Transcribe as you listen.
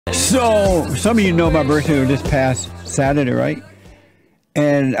So, some of you know my birthday was this past Saturday, right?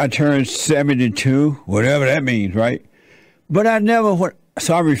 And I turned 72, whatever that means, right? But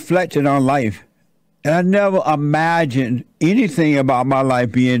so I reflected on life. And I never imagined anything about my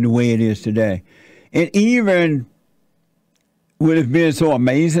life being the way it is today. And even with it being so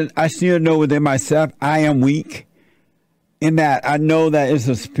amazing, I still know within myself I am weak. In that I know that it's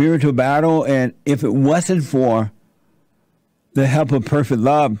a spiritual battle. And if it wasn't for the help of perfect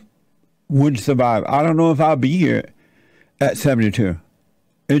love, wouldn't survive. I don't know if I'll be here at 72.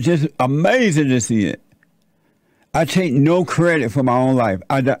 It's just amazing to see it. I take no credit for my own life.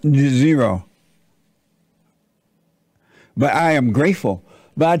 Zero. But I am grateful.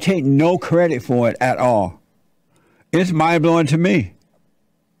 But I take no credit for it at all. It's mind-blowing to me.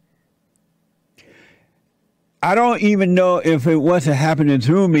 I don't even know if it wasn't happening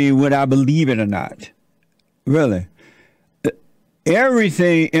through me, would I believe it or not. Really.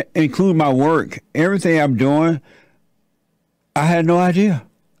 Everything, including my work, everything I'm doing, I had no idea.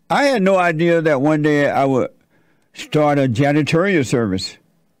 I had no idea that one day I would start a janitorial service.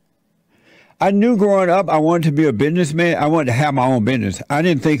 I knew growing up I wanted to be a businessman. I wanted to have my own business. I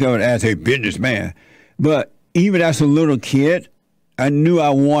didn't think of it as a businessman. But even as a little kid, I knew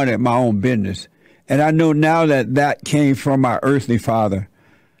I wanted my own business. And I know now that that came from my earthly father.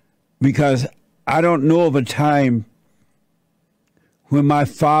 Because I don't know of a time when my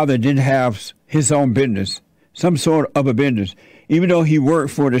father didn't have his own business, some sort of a business. Even though he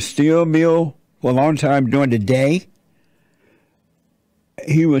worked for the steel mill for a long time during the day,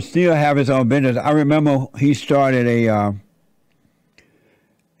 he would still have his own business. I remember he started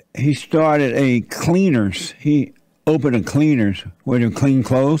a cleaners. He opened a cleaners where they clean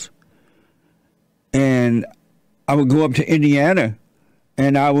clothes. And I would go up to Indiana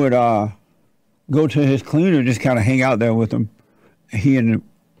and I would go to his cleaner, just kind of hang out there with him. He and the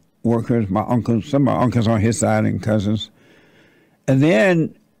workers, my uncles, some of my uncles on his side and cousins. And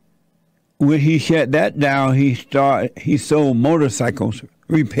then when he shut that down, he sold motorcycles,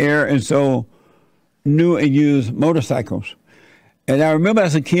 repair and sold new and used motorcycles. And I remember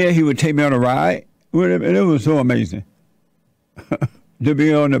as a kid, he would take me on a ride with him, and it was so amazing to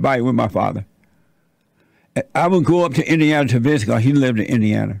be on the bike with my father. I would go up to Indiana to visit because he lived in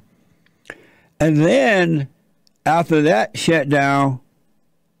Indiana. And then after that shut down,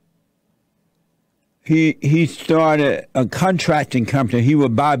 he started a contracting company. He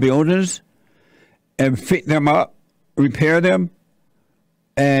would buy buildings and fit them up, repair them,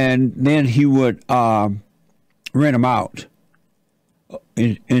 and then he would rent them out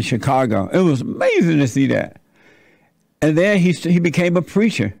in Chicago. It was amazing to see that. And then he became a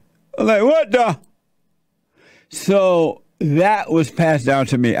preacher. I was like, what the? So that was passed down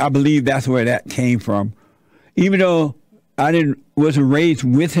to me. I believe that's where that came from. Even though I wasn't raised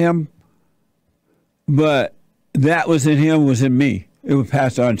with him, but that was in him, was in me. It was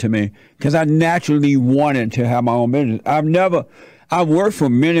passed on to me because I naturally wanted to have my own business. I've worked for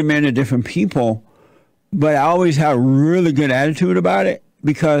many, many different people, but I always had a really good attitude about it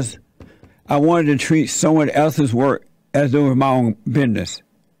because I wanted to treat someone else's work as though it was my own business.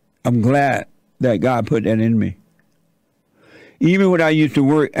 I'm glad that God put that in me. Even when I used to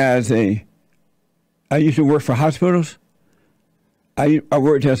work for hospitals. I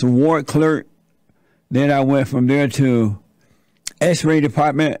worked as a ward clerk. Then I went from there to X-ray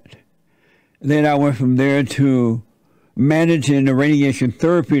department. Then I went from there to managing the radiation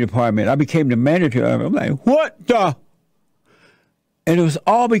therapy department. I became the manager of it. I'm like, what the? And it was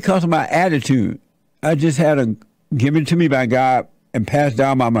all because of my attitude. I just had a given to me by God and passed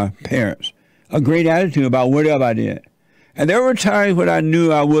down by my parents. A great attitude about whatever I did. And there were times when I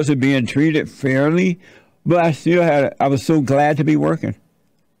knew I wasn't being treated fairly, but I was so glad to be working.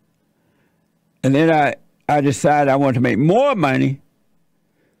 And then I decided I wanted to make more money,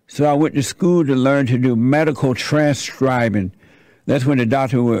 so I went to school to learn to do medical transcribing. That's when the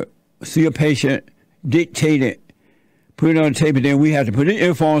doctor would see a patient, dictate it, put it on tape, and then we had to put the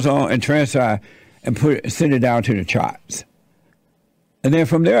earphones on and transcribe and send it down to the charts. And then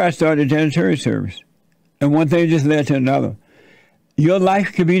from there, I started a janitorial service. And one thing just led to another. Your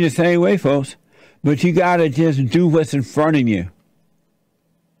life could be the same way, folks, but you got to just do what's in front of you.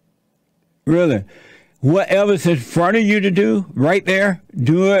 Really. Whatever's in front of you to do, right there,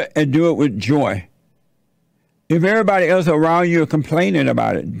 do it and do it with joy. If everybody else around you are complaining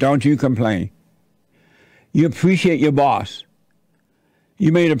about it, don't you complain. You appreciate your boss.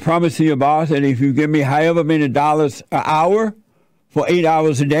 You made a promise to your boss that if you give me however many dollars an hour for 8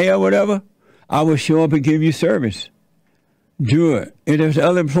 hours a day or whatever, I will show up and give you service. Do it. And if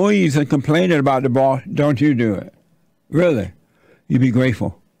other employees are complaining about the boss, don't you do it. Really. You be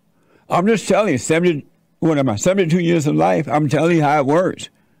grateful. I'm just telling you, 72 years of life, I'm telling you how it works.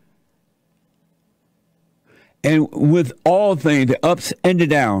 And with all things, the ups and the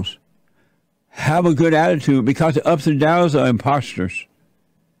downs, have a good attitude, because the ups and downs are imposters.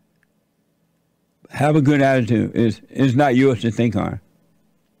 Have a good attitude. It's not yours to think on.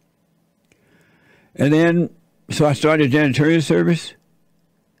 And then, so I started janitorial service,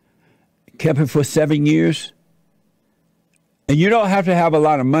 kept it for 7 years. And you don't have to have a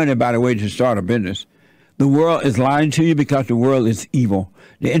lot of money, by the way, to start a business. The world is lying to you because the world is evil.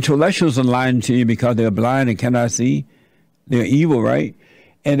 The intellectuals are lying to you because they're blind and cannot see. They're evil, right?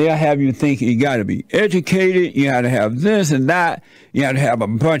 And they'll have you think you got to be educated, you got to have this and that, you got to have a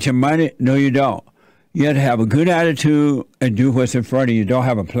bunch of money. No, you don't. You have to have a good attitude and do what's in front of you. Don't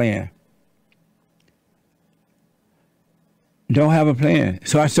have a plan. Don't have a plan.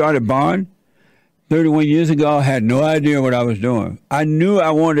 So I started Bond 31 years ago. I had no idea what I was doing. I knew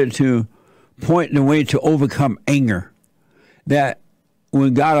I wanted to point the way to overcome anger. That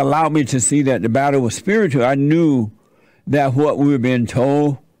when God allowed me to see that the battle was spiritual, I knew that what we were being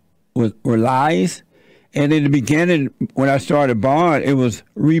told were lies. And in the beginning, when I started Bond, it was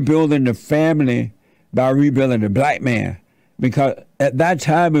rebuilding the family by rebuilding the black man. Because at that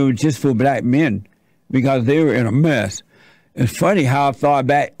time, it was just for black men, because they were in a mess. It's funny how I thought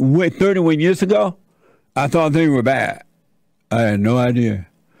back 31 years ago, I thought they were bad. I had no idea.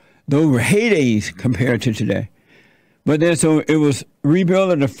 Those were heydays compared to today. But then, so it was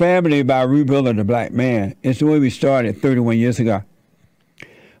rebuilding the family by rebuilding the black man. It's the way we started 31 years ago.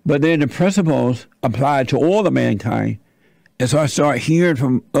 But then the principles applied to all of mankind. And so I started hearing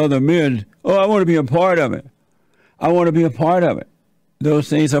from other men, oh, I want to be a part of it. I want to be a part of it. Those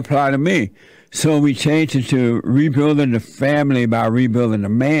things apply to me. So we changed it to rebuilding the family by rebuilding the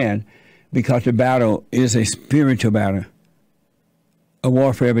man, because the battle is a spiritual battle, a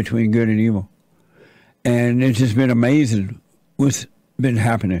warfare between good and evil. And it's just been amazing what's been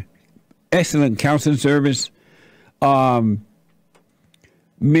happening. Excellent counseling service. Men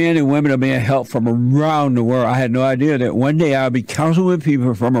and women are being helped from around the world. I had no idea that one day I'll be counseling with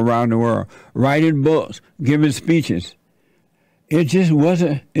people from around the world, writing books, giving speeches. It just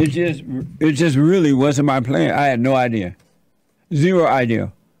really wasn't my plan. I had no idea. Zero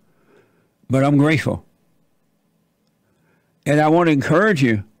idea. But I'm grateful. And I want to encourage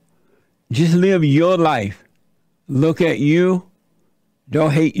you, just live your life. Look at you.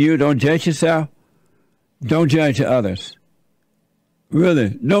 Don't hate you. Don't judge yourself. Don't judge others.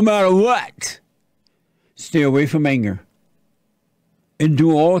 Really, no matter what, stay away from anger. And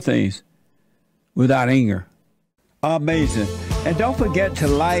do all things without anger. Amazing. And don't forget to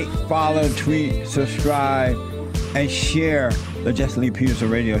like, follow, tweet, subscribe, and share the Jesse Lee Peterson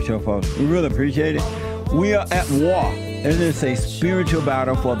Radio Show, folks. We really appreciate it. We are at war. It is a spiritual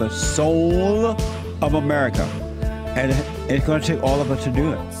battle for the soul of America. And it's going to take all of us to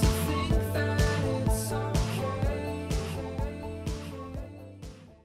do it.